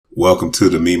Welcome to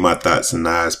the Me, My Thoughts, and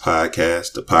Eyes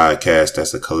podcast, the podcast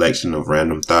that's a collection of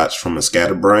random thoughts from a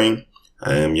scatterbrain.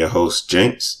 I am your host,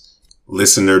 Jinx.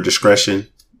 Listener discretion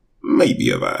may be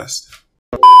advised.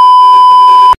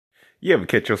 You ever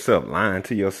catch yourself lying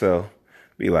to yourself?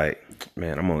 Be like,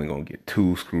 man, I'm only going to get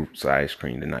 2 scoops of ice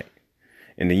cream tonight.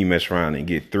 And then you mess around and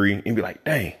get 3 and be like,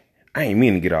 dang, I ain't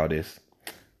mean to get all this.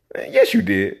 Yes, you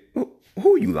did.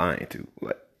 Who are you lying to?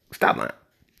 Like, stop lying.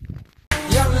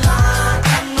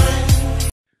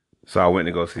 So I went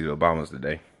to go see the Obamas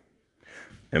today.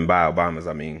 And by Obamas,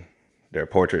 I mean their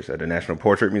portraits at the National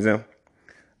Portrait Museum.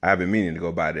 I've been meaning to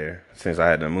go by there since I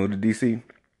had to move to D.C.,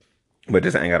 but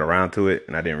just ain't got around to it,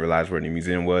 and I didn't realize where the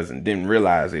museum was, and didn't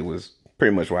realize it was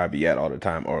pretty much where I be at all the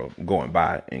time, or going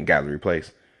by in Gallery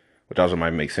Place, which also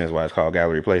might make sense why it's called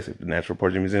Gallery Place if the National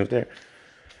Portrait Museum's there.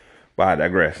 But I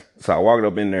digress. So I walked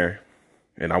up in there,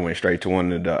 and I went straight to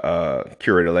one of the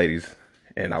curator ladies,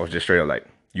 and I was just straight up like,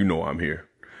 you know I'm here.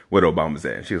 Where the Obama's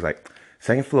at? And she was like,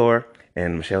 2nd floor,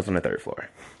 and Michelle's on the 3rd floor.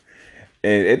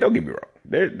 And don't get me wrong,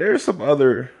 there's some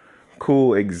other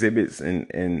cool exhibits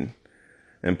and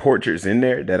portraits in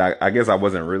there that I guess I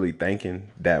wasn't really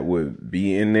thinking that would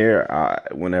be in there.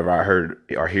 Whenever I heard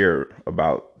or hear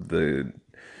about the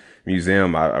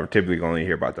museum, I typically only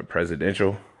hear about the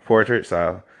presidential portraits.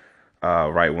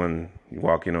 Right when you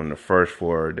walk in on the 1st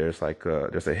floor, there's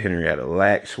a Henrietta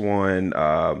Lacks one.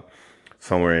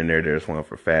 Somewhere in there's one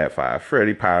for Fab Five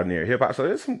Freddy, Pioneer Hip Hop. So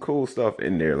there's some cool stuff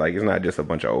in there. Like, it's not just a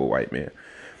bunch of old white men.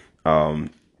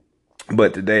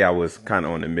 But today I was kind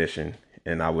of on a mission,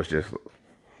 and I was just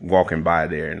walking by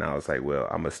there, and I was like, well,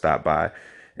 I'm going to stop by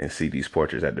and see these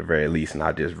portraits at the very least, and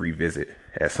I'll just revisit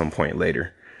at some point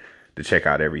later to check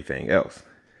out everything else.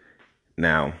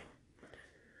 Now,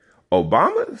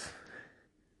 Obama's,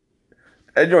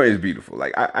 that joint is beautiful.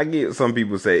 Like, I get some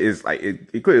people say it's like,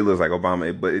 it clearly looks like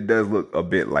Obama, but it does look a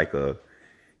bit like a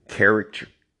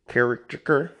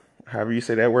caricature, however you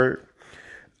say that word.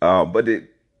 But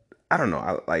I don't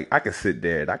know. I could sit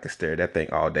there and I could stare at that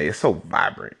thing all day. It's so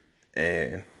vibrant,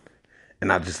 and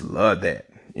I just love that.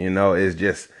 You know,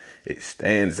 it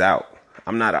stands out.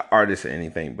 I'm not an artist or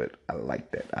anything, but I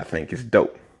like that. I think it's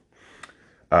dope.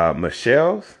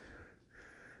 Michelle's.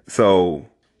 So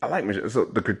I like Michelle. So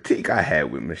the critique I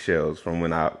had with Michelle's from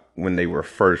when they were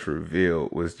first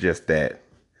revealed was just that,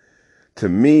 to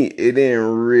me, it didn't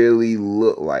really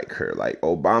look like her. Like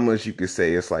Obama's, you could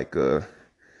say it's like a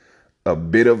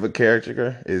bit of a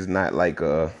caricature. It's not like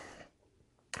a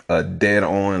dead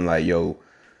on, like,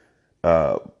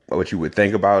 what you would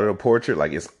think about a portrait.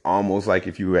 Like, it's almost like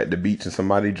if you were at the beach and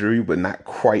somebody drew you, but not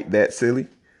quite that silly.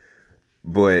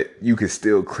 But you could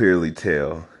still clearly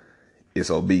tell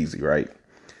it's Obeezy, right?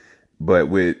 But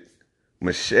with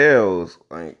Michelle's,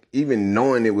 like, even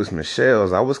knowing it was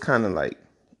Michelle's, I was kind of like,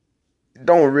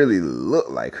 don't really look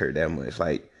like her that much.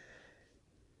 Like,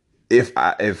 if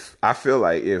I feel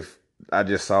like if I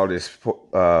just saw this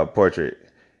portrait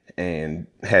and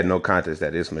had no context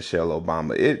that it's Michelle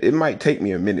Obama, it might take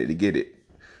me a minute to get it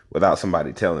without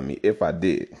somebody telling me, if I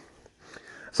did.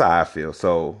 That's how I feel.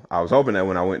 So I was hoping that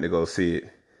when I went to go see it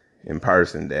in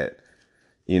person that,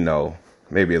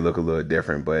 maybe it look a little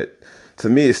different. But to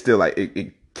me, it's still like,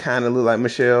 it kind of looked like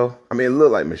Michelle. I mean, it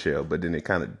looked like Michelle, but then it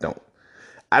kind of don't.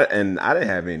 I didn't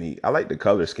have any. I like the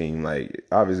color scheme. Like,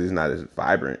 obviously it's not as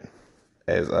vibrant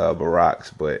as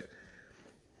Barack's, but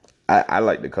I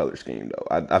like the color scheme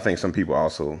though. I think some people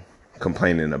also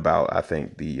complaining about, I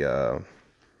think the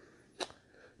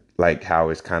like how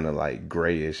it's kind of like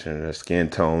grayish and the skin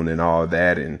tone and all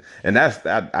that, and that's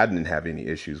I didn't have any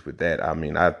issues with that. I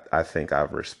mean, I think I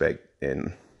respect,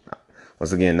 and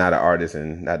once again, not an artist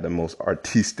and not the most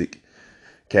artistic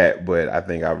cat, but I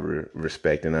think I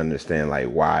respect and understand like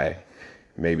why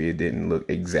maybe it didn't look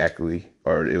exactly,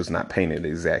 or it was not painted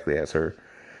exactly as her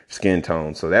skin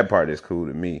tone. So that part is cool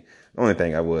to me. The only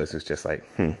thing is just like,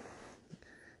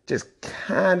 just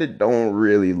kind of don't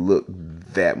really look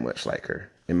that much like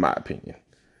her, in my opinion.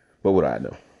 But what do I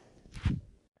know?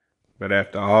 But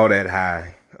after all that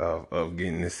high of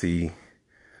getting to see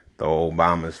the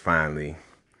Obamas finally,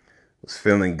 was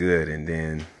feeling good, and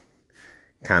then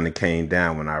kind of came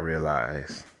down when I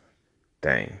realized,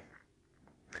 dang,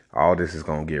 all this is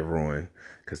going to get ruined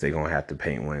because they're going to have to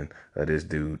paint one of this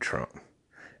dude Trump.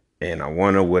 And I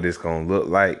wonder what it's going to look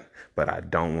like, but I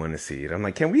don't want to see it. I'm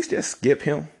like, can we just skip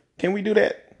him? Can we do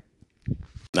that?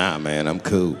 Nah, man, I'm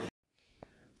cool.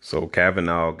 So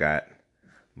Kavanaugh got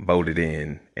voted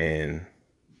in, and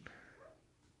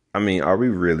I mean, are we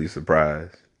really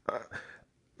surprised?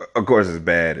 Of course, it's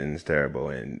bad and it's terrible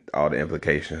and all the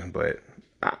implications, but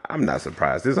I'm not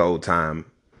surprised. This whole time,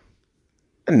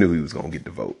 I knew he was going to get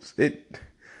the votes.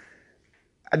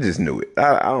 I just knew it.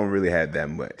 I don't really have that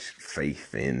much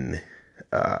faith in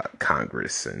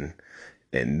Congress and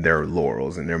their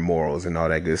laurels and their morals and all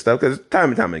that good stuff. Because time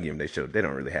and time again, they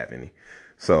don't really have any.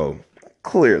 So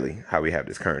clearly, how we have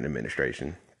this current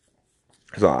administration.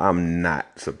 So I'm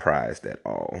not surprised at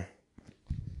all.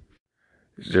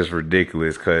 It's just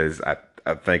ridiculous because I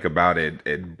think about it.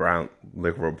 At Brown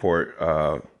Liquor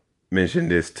Report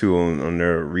mentioned this too on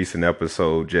their recent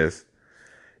episode. Just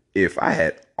if I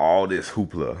had all this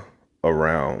hoopla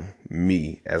around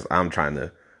me as I'm trying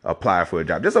to apply for a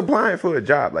job, just applying for a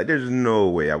job, like there's no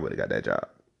way I would have got that job.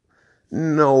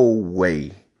 No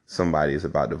way somebody is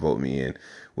about to vote me in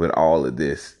with all of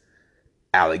this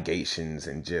allegations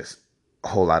and just a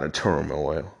whole lot of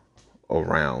turmoil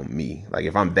around me. Like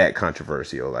if I'm that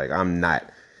controversial, like I'm not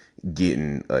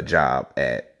getting a job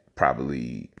at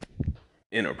probably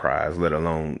Enterprise, let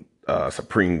alone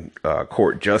Supreme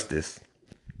Court Justice.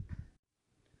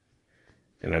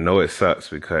 And I know it sucks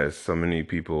because so many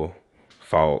people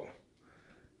fought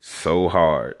so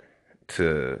hard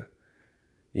to,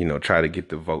 try to get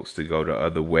the votes to go the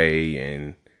other way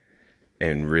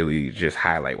and really just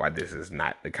highlight why this is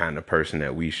not the kind of person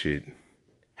that we should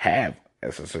have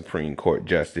as a Supreme Court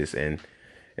justice. And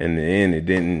in the end, it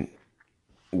didn't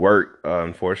work,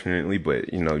 unfortunately,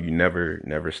 but you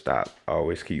never stop.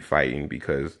 Always keep fighting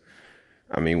because,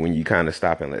 when you kind of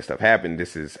stop and let stuff happen,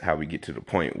 this is how we get to the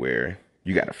point where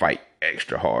you got to fight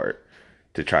extra hard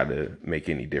to try to make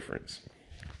any difference.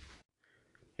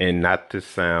 And not to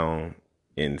sound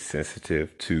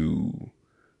insensitive to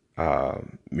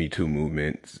Me Too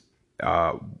movements,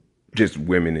 just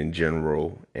women in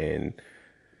general and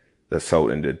the assault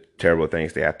and the terrible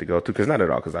things they have to go through. Because not at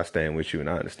all, because I stand with you and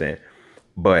I understand.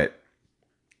 But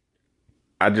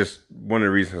one of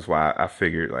the reasons why I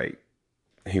figured like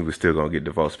he was still going to get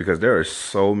divorced, because there are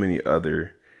so many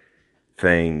other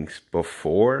things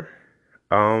before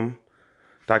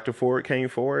Dr. Ford came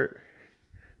forward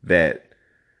that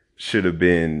should have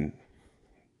been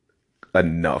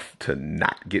enough to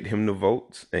not get him the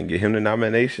votes and get him the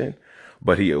nomination,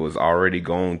 but he was already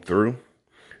going through.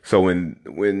 So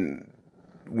when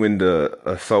the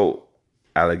assault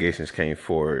allegations came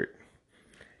forward,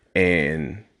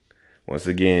 and once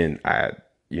again, I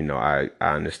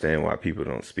understand why people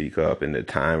don't speak up in the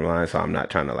timeline. So I'm not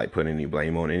trying to like put any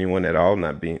blame on anyone at all.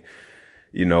 Not being,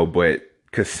 but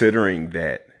considering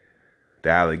that the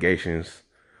allegations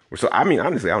were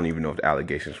honestly, I don't even know if the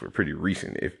allegations were pretty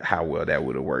recent, if how well that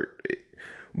would have worked.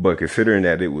 But considering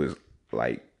that it was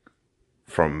like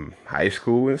from high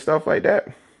school and stuff like that,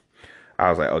 I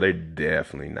was like, oh, they're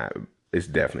definitely not. It's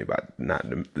definitely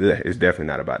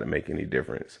not about to make any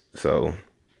difference. So,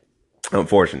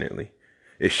 unfortunately,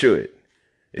 it should,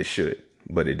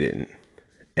 but it didn't.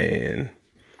 And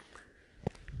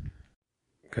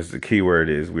because the key word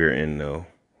is we're in the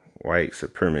white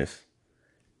supremacist,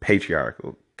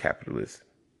 patriarchal, capitalist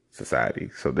society.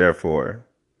 So therefore,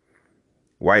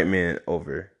 white men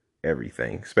over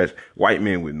everything, especially white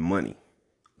men with money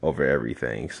over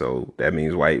everything. So that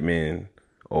means white men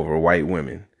over white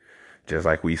women. Just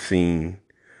like we've seen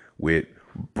with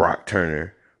Brock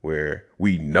Turner, where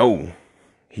we know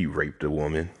he raped a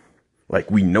woman. Like,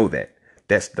 we know that.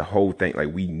 That's the whole thing.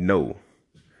 Like, we know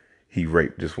he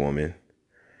raped this woman.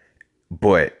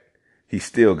 But he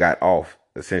still got off.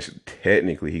 Essentially,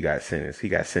 technically, he got sentenced. He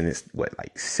got sentenced,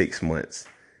 6 months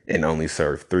and only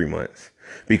served 3 months.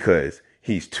 Because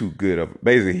he's too good of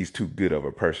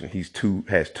a person.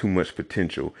 Has too much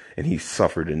potential, and he's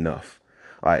suffered enough.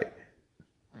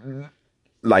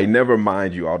 Like, never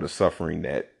mind you all the suffering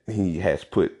that he has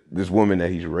put this woman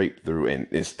that he's raped through and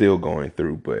is still going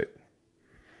through. But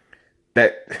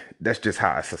that's just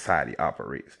how a society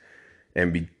operates.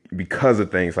 And because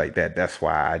of things like that, that's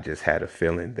why I just had a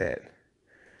feeling that,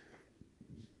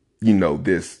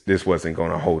 this wasn't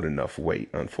going to hold enough weight,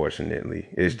 unfortunately.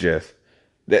 It's just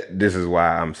that this is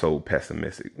why I'm so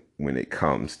pessimistic when it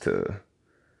comes to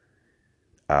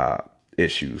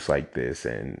issues like this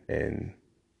and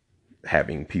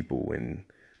having people and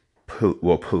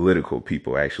political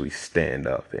people actually stand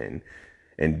up and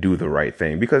do the right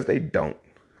thing, because they don't.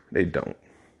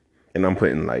 And I'm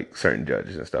putting like certain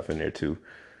judges and stuff in there too,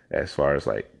 as far as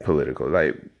like political,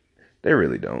 like they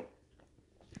really don't.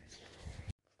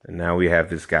 And now we have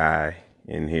this guy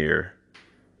in here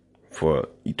for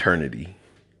eternity.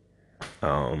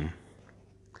 And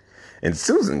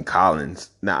Susan Collins.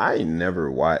 Now, I ain't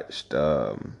never watched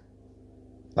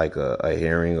like a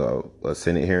hearing or a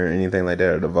Senate hearing or anything like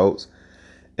that, or the votes.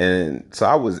 And so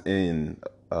I was in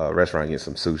a restaurant getting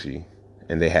some sushi,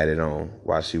 and they had it on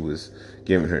while she was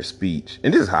giving her speech.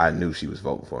 And this is how I knew she was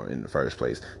voting for him in the first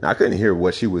place. Now, I couldn't hear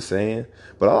what she was saying,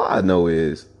 but all I know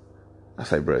is, I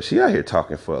say, bro, she out here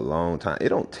talking for a long time. It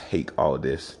don't take all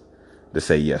this to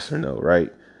say yes or no,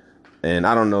 right? And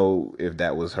I don't know if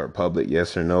that was her public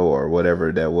yes or no or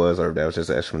whatever that was, or if that was just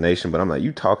an explanation. But I'm like,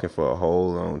 you talking for a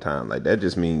whole long time. Like, that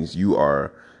just means you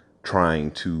are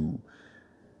trying to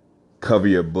cover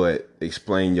your butt,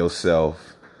 explain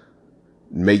yourself,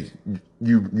 make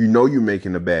you know you're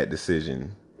making a bad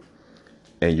decision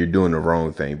and you're doing the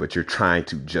wrong thing, but you're trying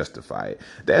to justify it.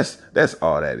 That's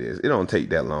all that is. It don't take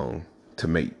that long to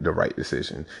make the right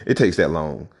decision. It takes that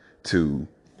long to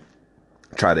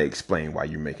try to explain why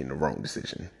you're making the wrong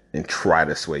decision and try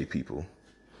to sway people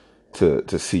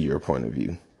to see your point of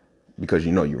view because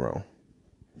you know you're wrong.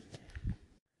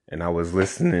 And I was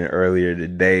listening earlier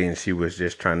today, and she was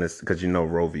just trying to, because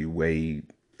Roe v. Wade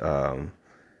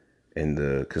and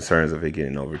the concerns of it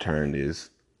getting overturned is,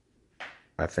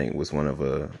 I think, was one of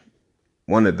the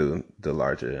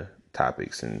larger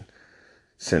topics and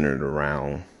centered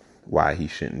around why he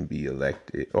shouldn't be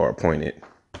elected or appointed.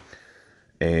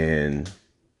 And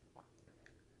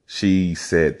he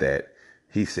said that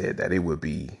it would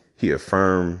be, he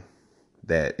affirmed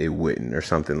that it wouldn't or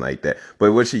something like that.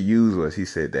 But what she used was, he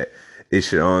said that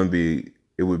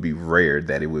it would be rare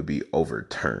that it would be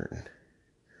overturned.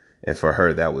 And for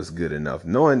her, that was good enough.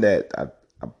 Knowing that, I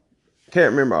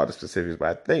can't remember all the specifics, but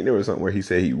I think there was something where he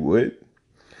said he would.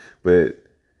 But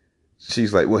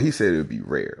she's like, well, he said it would be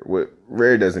rare. What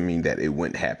rare doesn't mean that it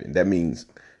wouldn't happen. That means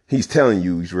he's telling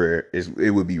you it's rare.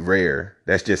 It would be rare.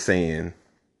 That's just him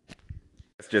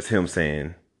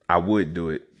saying, I would do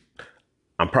it.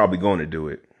 I'm probably going to do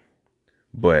it,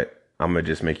 but I'm going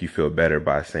to just make you feel better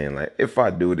by saying, like, if I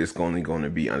do it, it's only going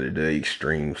to be under the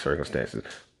extreme circumstances,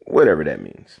 whatever that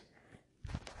means.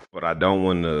 But I don't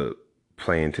want to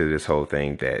play into this whole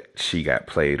thing that she got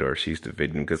played or she's the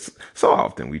victim, because so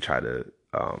often we try to,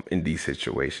 in these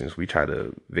situations, we try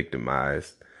to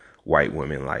victimize white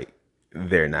women like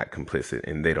they're not complicit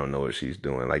and they don't know what she's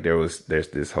doing. Like there's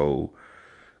this whole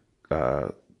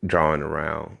going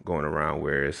around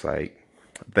where it's like,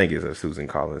 I think it's a Susan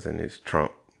Collins and it's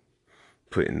Trump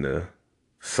putting the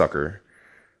sucker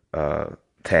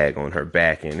tag on her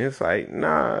back, and it's like,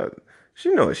 nah, she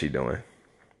know what she's doing.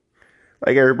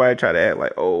 Like, everybody try to act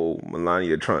like, oh,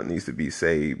 Melania Trump needs to be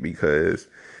saved because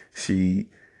she's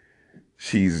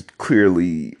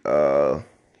clearly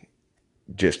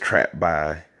just trapped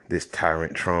by this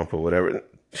tyrant Trump or whatever.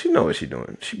 She know what she's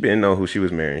doing. She been know who she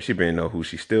was marrying. She been know who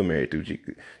she's still married to.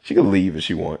 She could leave if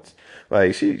she wants.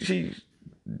 Like, she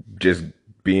just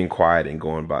being quiet and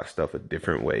going about stuff a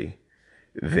different way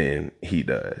than he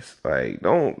does. Like,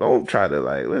 don't try to,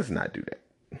 like, let's not do that.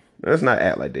 Let's not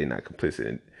act like they're not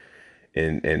complicit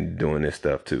in doing this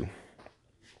stuff too.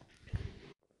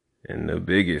 And the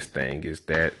biggest thing is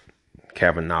that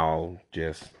Kavanaugh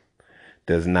just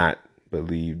does not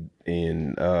believe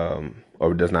in,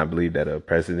 or does not believe that a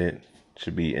president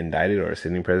should be indicted or a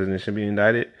sitting president should be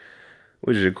indicted,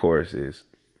 which of course is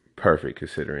perfect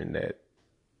considering that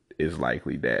it's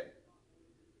likely that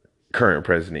current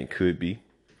president could be.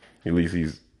 At least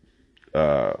he's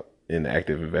in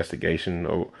active investigation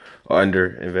or under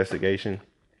investigation.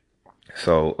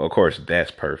 So, of course,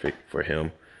 that's perfect for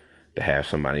him to have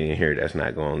somebody in here that's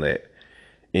not going to let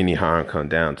any harm come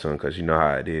down to him, because you know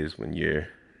how it is when you're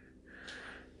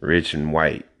rich and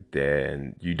white,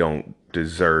 then you don't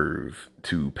deserve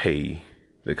to pay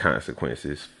the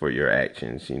consequences for your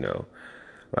actions,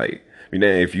 Like,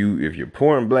 if you're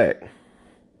poor and black,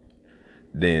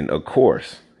 then of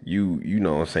course you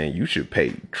know what I'm saying, you should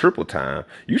pay triple time.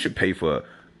 You should pay for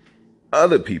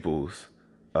other people's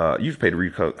you should pay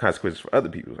the consequences for other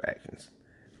people's actions.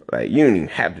 Like, you don't even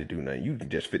have to do nothing. You can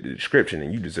just fit the description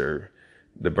and you deserve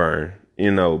the burn,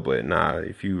 but nah,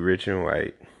 if you rich and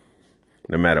white,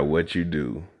 no matter what you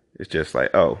do, it's just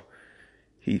like, oh,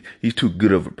 he's too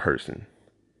good of a person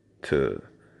to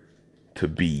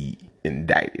be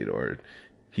indicted, or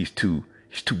he's too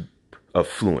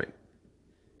affluent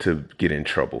to get in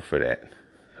trouble for that.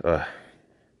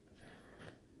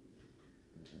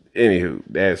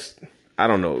 Anywho, I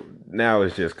don't know. Now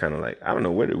it's just kind of like, I don't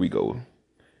know, where do we go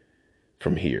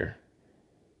from here?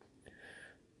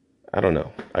 I don't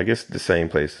know. I guess the same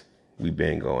place we've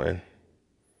been going,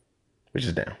 which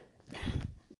is down.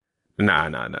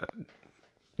 Nah.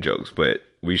 Jokes, but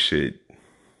we should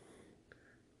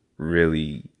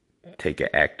really take an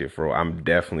active role. I'm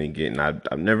definitely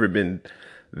I've never been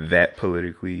that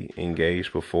politically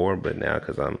engaged before, but now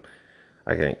because I'm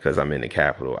in the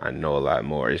Capitol, I know a lot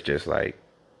more. It's just like,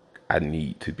 I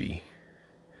need to be.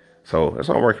 So that's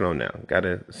what I'm working on now. Got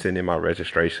to send in my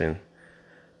registration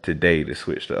today to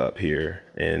switch to Up Here,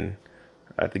 and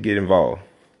I have to get involved.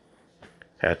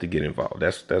 Have to get involved.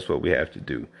 That's what we have to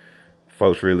do.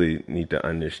 Folks really need to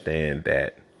understand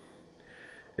that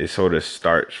it sort of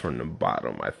starts from the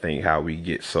bottom. I think how we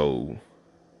get so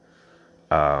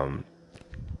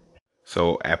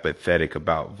apathetic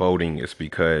about voting is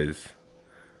because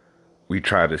we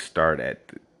try to start at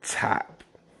the top,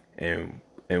 and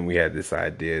we had this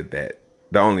idea that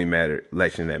the only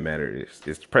election that matters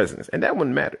is the president's, and that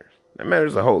one matters. That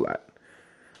matters a whole lot.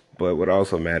 But what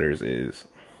also matters is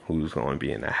who's going to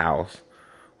be in the House,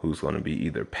 who's going to be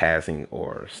either passing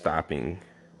or stopping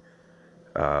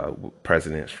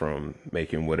presidents from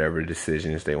making whatever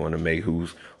decisions they want to make,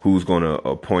 who's going to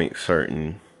appoint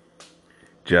certain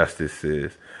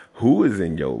justices, who is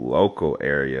in your local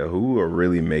area, who are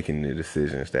really making the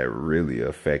decisions that really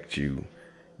affect you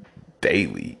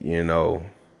daily,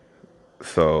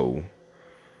 So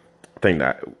I think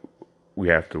that we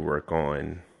have to work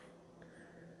on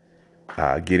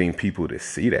getting people to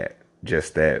see that,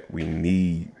 just that we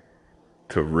need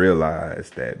to realize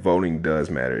that voting does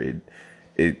matter.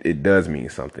 It does mean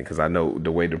something, because I know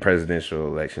the way the presidential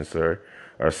elections are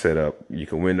set up, you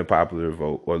can win the popular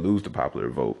vote or lose the popular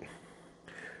vote,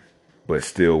 but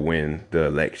still win the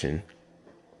election.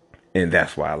 And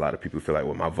that's why a lot of people feel like,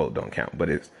 well, my vote don't count. But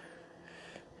it's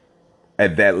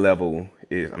at that level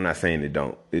I'm not saying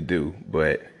it do,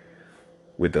 but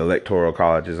with the electoral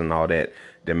colleges and all that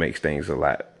makes things a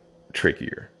lot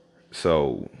trickier.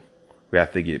 So we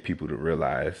have to get people to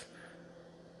realize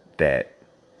that,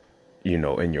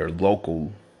 in your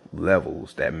local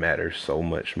levels, that matters so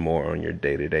much more on your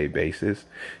day-to-day basis.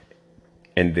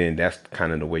 And then that's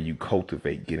kind of the way you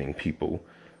cultivate getting people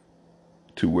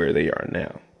to where they are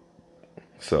now.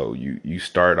 So you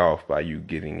start off by you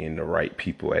getting in the right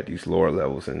people at these lower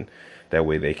levels, and that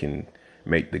way they can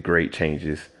make the great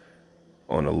changes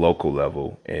on a local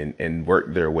level and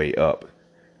work their way up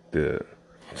to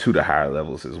the higher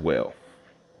levels as well.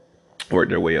 Work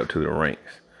their way up to the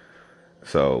ranks.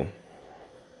 So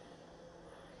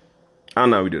I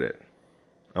don't know how we do that.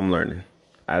 I'm learning.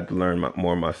 I have to learn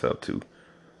more myself too.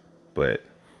 But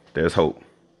there's hope.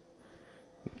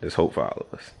 There's hope for all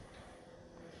of us.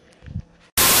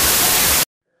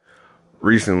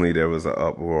 Recently, there was an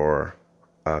uproar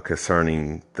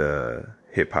concerning the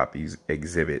hip hop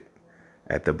exhibit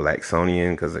at the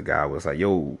Blacksonian, because the guy was like,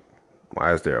 yo,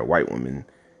 why is there a white woman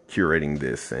curating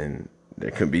this and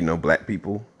there can be no black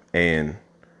people? And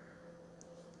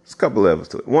there's a couple levels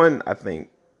to it. One, I think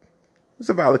it's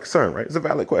a valid concern, right? It's a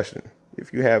valid question.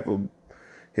 If you have a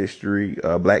history,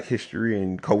 black history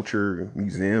and culture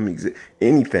museum,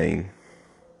 anything,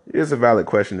 it's a valid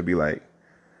question to be like,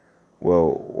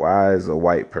 well, why is a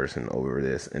white person over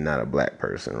this and not a black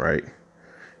person, right?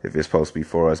 If it's supposed to be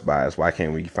for us, by us, why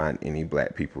can't we find any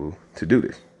black people to do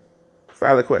this?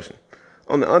 Valid question.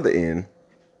 On the other end,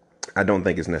 I don't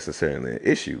think it's necessarily an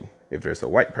issue if there's a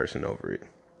white person over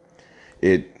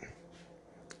it.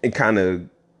 It kind of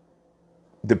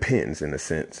depends in a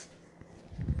sense.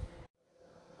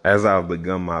 As I've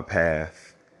begun my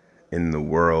path in the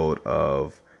world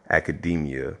of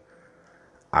academia,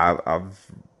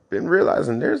 I've been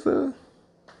realizing there's a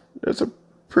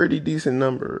pretty decent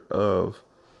number of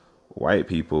white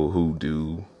people who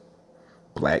do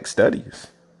black studies.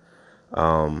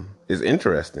 It's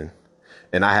interesting,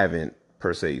 and I haven't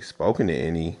per se spoken to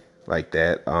any like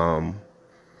that. Well,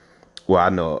 I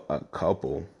know a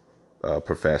couple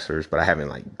professors, but I haven't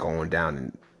like gone down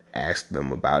and asked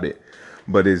them about it.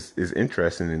 But it's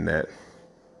interesting in that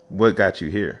what got you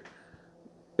here.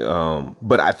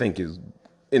 But I think is,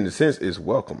 in a sense, is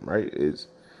welcome, right?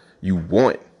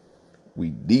 We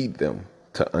need them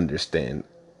to understand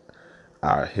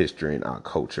our history and our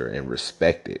culture and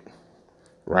respect it,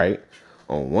 right?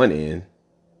 On one end.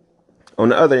 On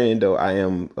the other end, though, I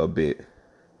am a bit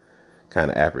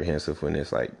kind of apprehensive when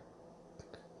it's like,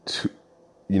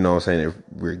 you know what I'm saying, if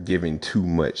we're giving too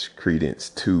much credence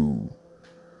to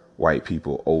white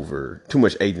people over, too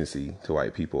much agency to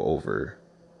white people over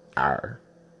our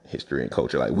history and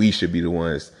culture. Like, we should be the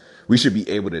ones, we should be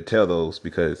able to tell those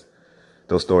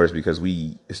stories because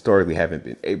we historically haven't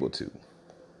been able to.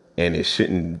 And it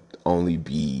shouldn't only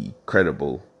be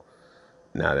credible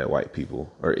now that white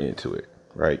people are into it,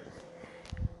 right?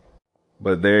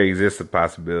 But there exists a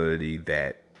possibility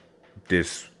that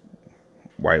this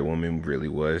white woman really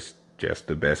was just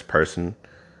the best person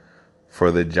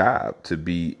for the job to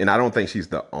be. And I don't think she's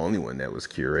the only one that was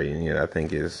curating it. I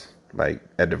think it's like,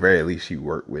 at the very least, she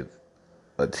worked with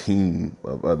a team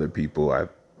of other people. I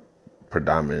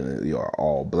predominantly are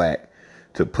all black,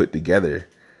 to put together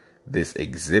this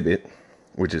exhibit,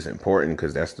 which is important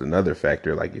because that's another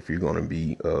factor. Like if you're going to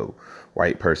be a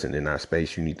white person in our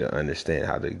space, you need to understand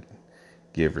how to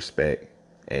give respect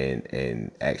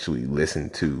and actually listen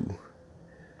to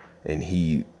and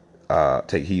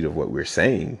take heed of what we're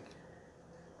saying,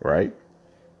 right?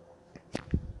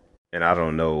 And I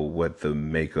don't know what the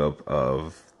makeup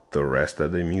of the rest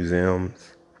of the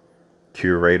museums,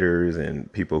 curators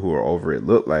and people who are over it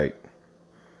look like,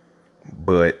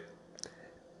 but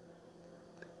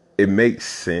it makes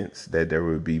sense that there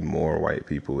would be more white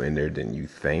people in there than you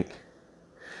think.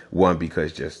 One,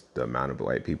 because just the amount of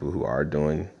white people who are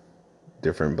doing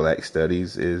different black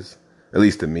studies is, at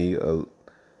least to me,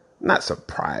 not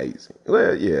surprising.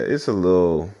 Well, yeah, it's a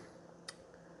little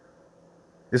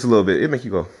bit, it makes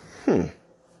you go,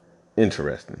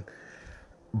 interesting.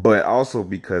 But also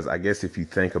because I guess if you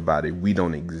think about it, we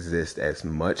don't exist as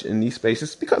much in these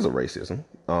spaces because of racism.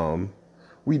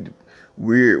 We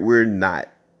we're not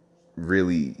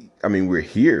really. I mean, we're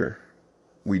here.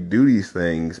 We do these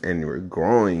things, and we're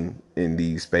growing in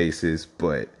these spaces.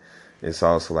 But it's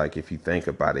also like if you think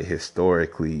about it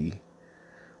historically,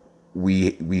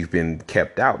 we've been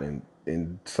kept out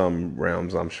in some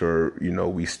realms. I'm sure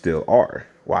we still are.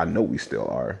 Well, I know we still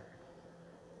are.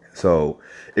 So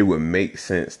it would make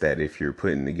sense that if you're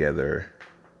putting together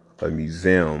a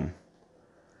museum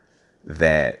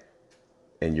and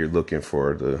you're looking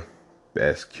for the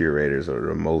best curators or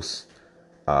the most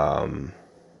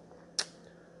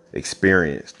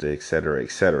experienced, et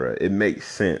cetera, it makes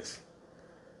sense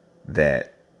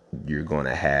that you're going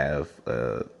to have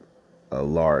a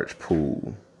large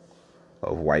pool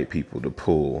of white people to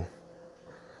pull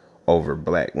over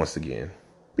black once again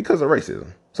because of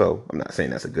racism. So I'm not saying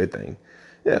that's a good thing.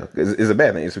 Yeah, it's a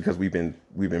bad thing. It's because we've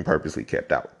been purposely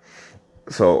kept out.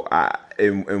 So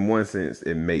in one sense,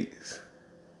 it makes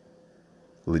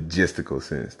logistical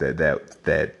sense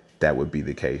that would be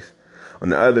the case. On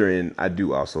the other end, I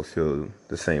do also feel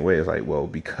the same way. It's like, well,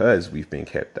 because we've been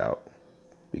kept out,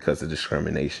 because of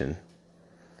discrimination,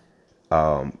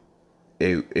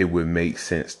 it would make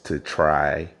sense to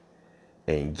try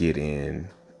and get in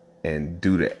and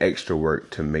do the extra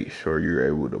work to make sure you're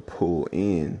able to pull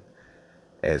in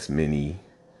as many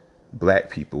black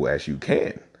people as you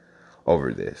can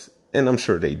over this. And I'm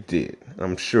sure they did.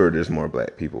 I'm sure there's more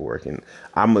black people working.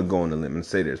 I'm going to go on a limb and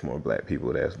say there's more black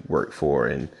people that work for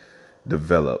and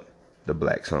develop the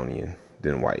Blacksonian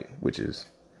than white, which is,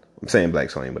 I'm saying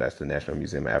Blacksonian, but that's the National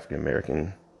Museum of African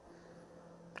American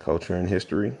Culture and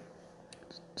History.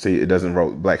 See, it doesn't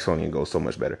roll. Blacksonian goes so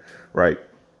much better, right?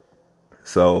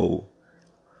 So,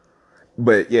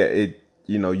 but yeah,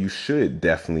 you should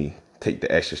definitely take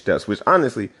the extra steps, which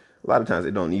honestly, a lot of times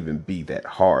it don't even be that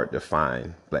hard to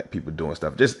find black people doing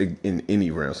stuff just in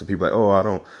any realm. So people are like, oh, I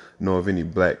don't know of any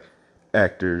black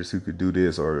actors who could do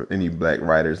this or any black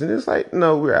writers. And it's like,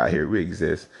 no, we're out here. We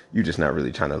exist. You're just not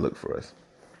really trying to look for us.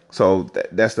 So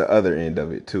that's the other end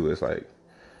of it too. It's like,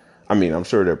 I mean, I'm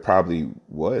sure there probably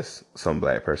was some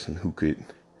black person who could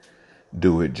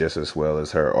do it just as well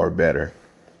as her or better.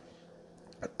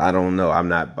 I don't know. I'm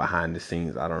not behind the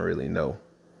scenes. I don't really know.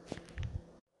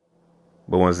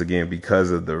 But once again,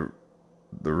 because of the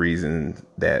reason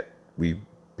that we've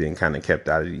been kind of kept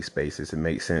out of these spaces, it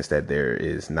makes sense that there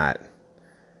is not,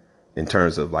 in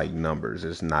terms of like numbers,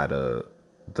 it's not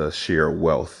the sheer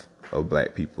wealth of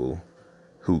black people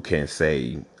who can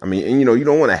say, I mean, and you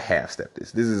don't want to half step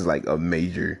this. This is like a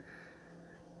major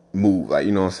move. Like,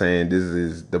 you know what I'm saying? This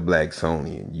is the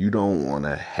Blacksonian. You don't want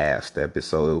to half step it.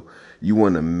 So you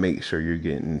want to make sure you're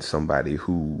getting somebody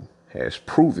who has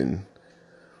proven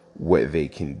what they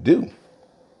can do.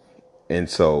 And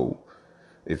so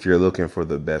if you're looking for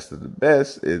the best of the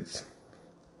best, it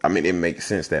makes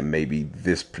sense that maybe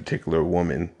this particular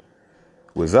woman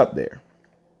was up there.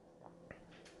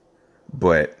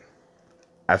 But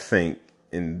I think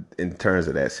in terms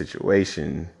of that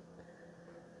situation,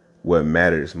 what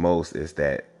matters most is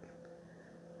that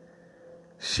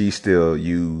she still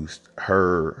used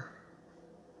her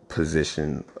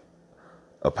position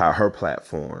about her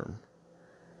platform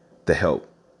to help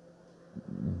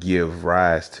give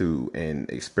rise to and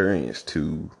experience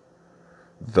to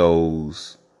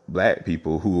those black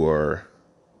people who are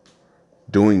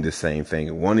doing the same thing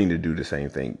and wanting to do the same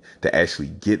thing, to actually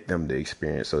get them the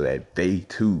experience so that they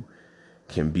too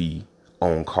can be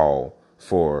on call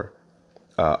for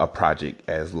a project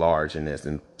as large and as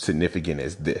significant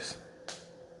as this.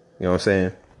 You know what I'm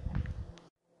saying?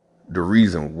 The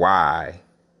reason why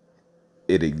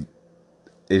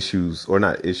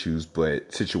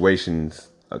situations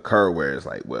occur where it's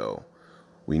like, well,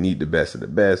 we need the best of the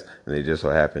best, and it just so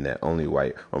happened that only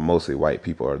white or mostly white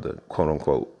people are the quote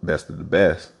unquote best of the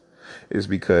best, is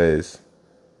because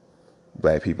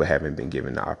black people haven't been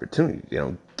given the opportunity. They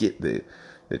don't get the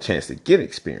chance to get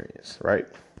experience, right?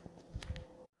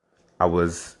 I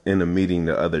was in a meeting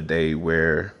the other day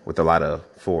where with a lot of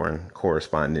foreign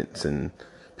correspondents and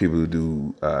people who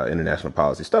do international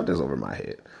policy stuff that's over my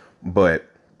head. But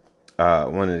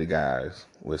one of the guys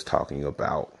was talking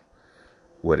about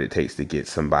what it takes to get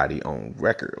somebody on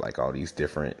record, like all these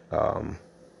different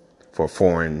for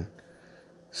foreign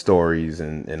stories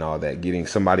and all that, getting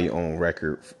somebody on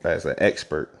record as an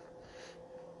expert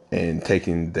and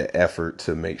taking the effort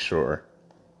to make sure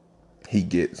he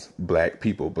gets black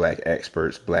people, black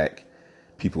experts, black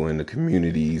people in the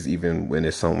communities, even when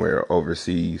it's somewhere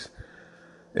overseas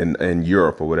in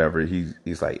Europe or whatever.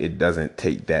 He's like, it doesn't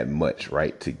take that much,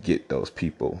 right, to get those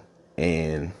people.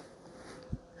 And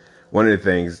one of the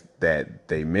things that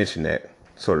they mentioned that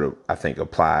sort of I think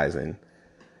applies and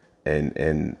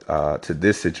to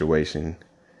this situation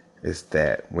is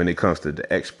that when it comes to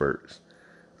the experts,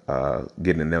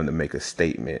 getting them to make a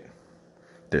statement,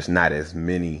 there's not as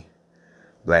many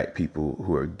black people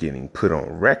who are getting put on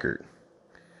record.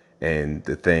 And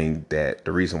the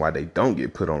reason why they don't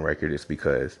get put on record is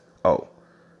because,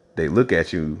 they look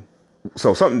at you.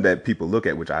 So something that people look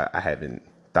at, which I haven't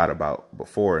thought about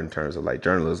before in terms of like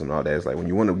journalism and all that, is like when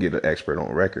you want to get an expert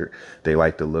on record, they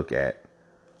like to look at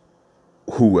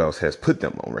who else has put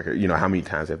them on record. You know, how many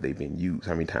times have they been used?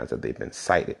 How many times have they been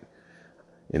cited?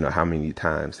 You know, how many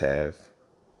times have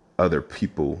other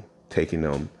people taken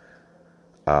them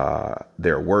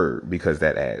their word, because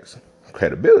that adds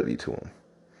credibility to them.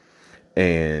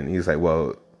 And he's like,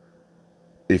 well,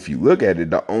 if you look at it,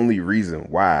 the only reason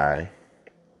why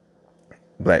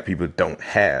black people don't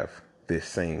have this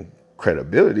same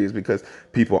credibility is because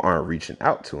people aren't reaching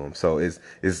out to them. So it's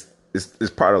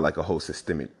part of like a whole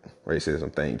systemic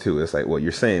racism thing too. It's like, well,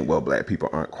 you're saying, well, black people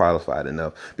aren't qualified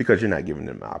enough because you're not giving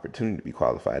them the opportunity to be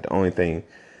qualified. The only thing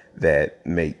that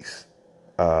makes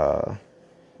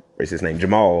what's his name,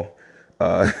 Jamal,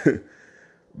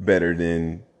 better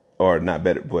than, or not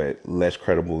better, but less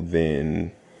credible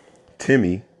than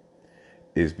Timmy,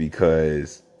 is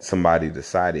because somebody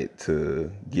decided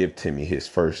to give Timmy his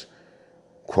first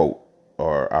quote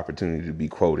or opportunity to be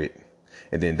quoted.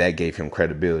 And then that gave him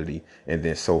credibility, and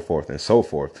then so forth and so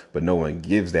forth. But no one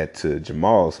gives that to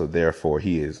Jamal, so therefore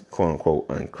he is quote unquote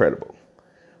uncredible.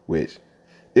 Which,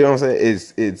 you know what I'm saying?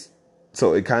 It's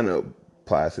so it kind of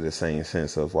applies to the same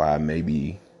sense of why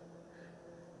maybe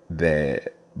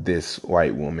that this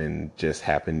white woman just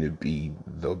happened to be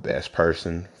the best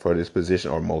person for this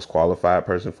position, or most qualified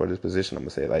person for this position. I'm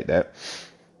gonna say it like that.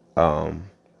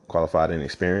 Qualified and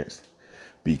experienced,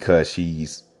 because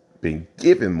she's been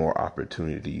given more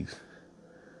opportunities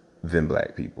than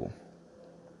black people.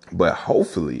 But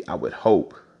hopefully, I would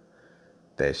hope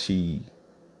that she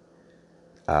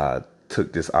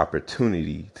took this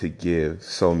opportunity to give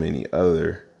so many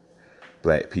other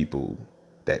black people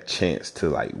that chance to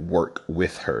like work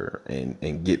with her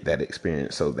and get that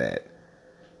experience so that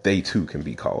they too can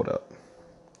be called up.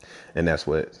 And that's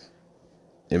what's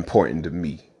important to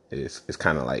me. It's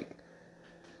kind of like,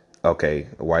 okay,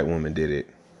 a white woman did it.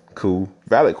 Cool.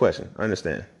 Valid question. I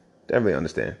understand. Definitely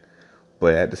understand.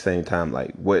 But at the same time,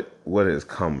 like what has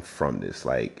come from this?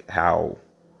 Like how,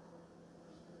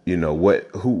 you know,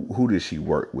 who does she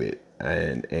work with,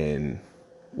 and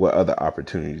what other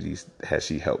opportunities has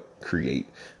she helped create?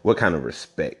 What kind of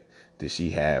respect does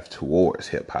she have towards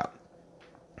hip hop?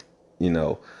 You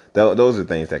know, those are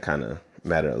things that kind of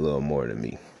matter a little more to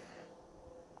me.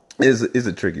 It's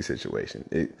a tricky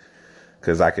situation.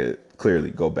 Because I could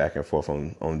clearly go back and forth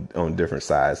on different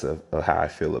sides of how I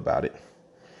feel about it.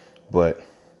 But,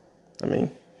 I mean,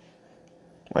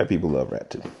 white people love rap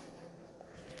too.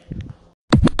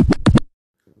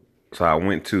 So I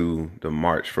went to the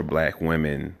March for Black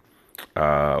Women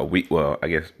I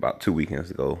guess about 2 weekends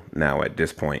ago now at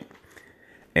this point.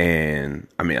 And,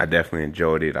 I mean, I definitely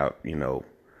enjoyed it. I,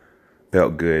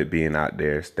 felt good being out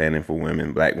there, standing for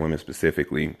women, black women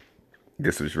specifically.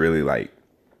 This was really like,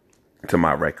 to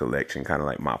my recollection, kind of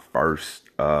like my first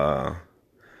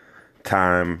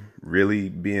time really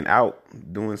being out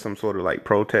doing some sort of like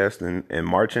protest and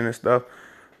marching and stuff.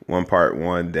 One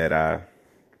that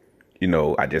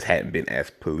I just hadn't been as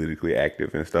politically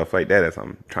active and stuff like that, as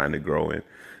I'm trying to grow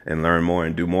and learn more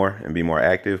and do more and be more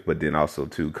active. But then also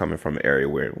too, coming from an area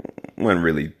where wasn't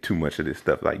really too much of this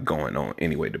stuff like going on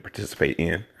anyway to participate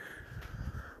in.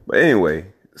 But anyway,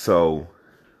 so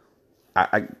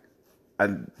I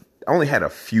only had a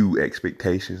few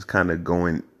expectations kind of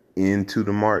going into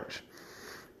the march.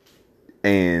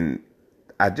 And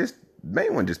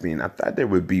main one just being, I thought there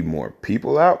would be more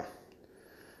people out,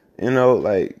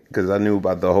 like, because I knew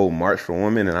about the whole March for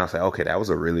Women, and I was like, okay, that was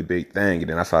a really big thing. And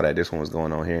then I saw that this one was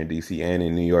going on here in DC and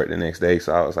in New York the next day.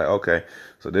 So I was like, okay,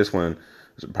 so this one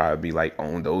should probably be like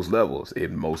on those levels.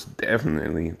 It most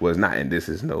definitely was not. And this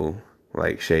is no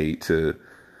like shade to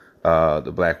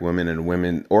the Black women and the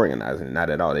women organizing. Not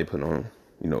at all. They put on,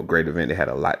 a great event. They had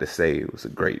a lot to say. It was a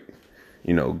great,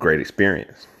 great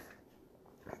experience.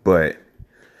 But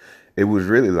it was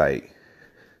really like,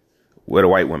 where the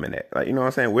white women at? Like, you know what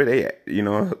I'm saying? Where they at?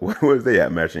 Where was they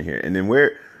at marching here? And then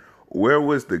where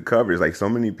was the coverage? Like, so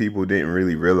many people didn't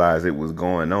really realize it was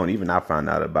going on. Even I found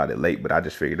out about it late, but I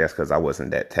just figured that's because I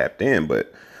wasn't that tapped in.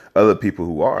 But other people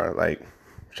who are, like,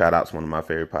 shout out to one of my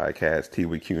favorite podcasts, T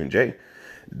with Q and J.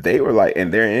 They were like,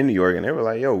 and they're in New York, and they were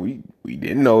like, yo, we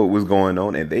didn't know it was going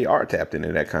on, and they are tapped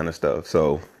into that kind of stuff.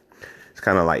 So it's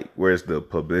kind of like, where's the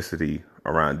publicity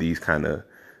around these kind of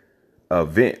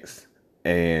events?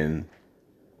 And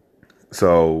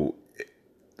so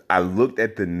I looked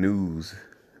at the news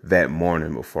that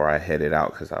morning before I headed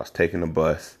out because I was taking the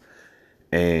bus,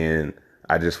 and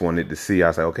I just wanted to see. I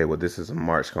was like, okay, well, this is a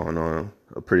march going on,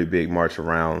 a pretty big march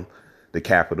around the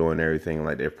Capitol and everything.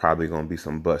 Like, there's probably going to be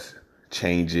some bus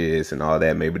changes and all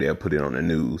that. Maybe they'll put it on the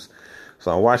news.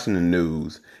 So I'm watching the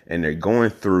news, and they're going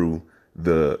through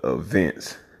the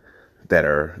events that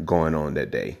are going on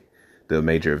that day, the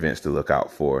major events to look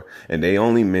out for. And they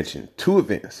only mentioned 2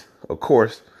 events. Of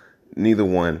course, neither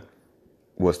one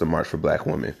was the March for Black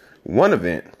Women. One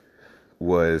event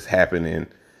was happening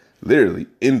literally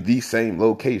in the same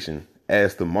location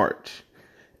as the march.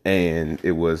 And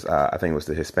it was, I think it was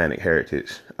the Hispanic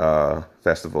Heritage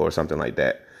Festival or something like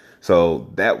that. So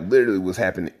that literally was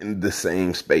happening in the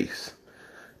same space.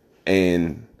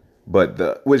 And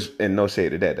no shade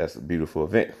to that. That's a beautiful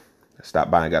event. I stopped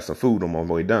by and got some food on my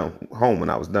way home when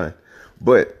I was done.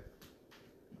 But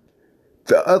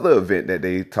the other event that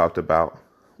they talked about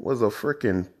was a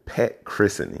freaking pet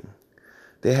christening.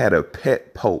 They had a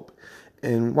pet pope,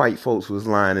 and white folks was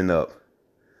lining up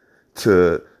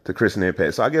to christen their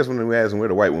pet. So I guess when we asked them where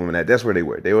the white women at, that's where they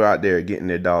were. They were out there getting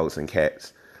their dogs and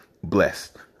cats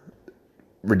blessed.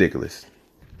 Ridiculous.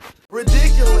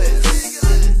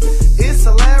 It's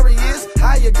hilarious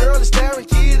how your girl is staring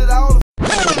kid at all the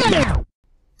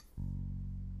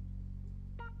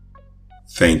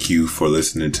Thank you for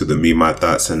listening to the Me, My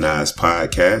Thoughts, and Eyes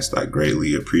podcast. I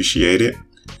greatly appreciate it.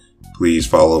 Please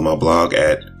follow my blog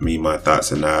at Me, My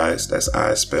Thoughts, and Eyes. That's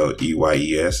eyes spelled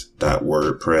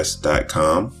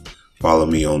EYES.wordpress.com. Follow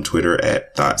me on Twitter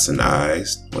at Thoughts and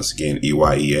Eyes. Once again,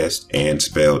 EYES and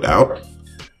spelled out.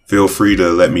 Feel free to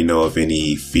let me know of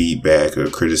any feedback or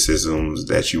criticisms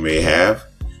that you may have.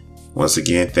 Once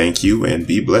again, thank you and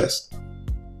be blessed.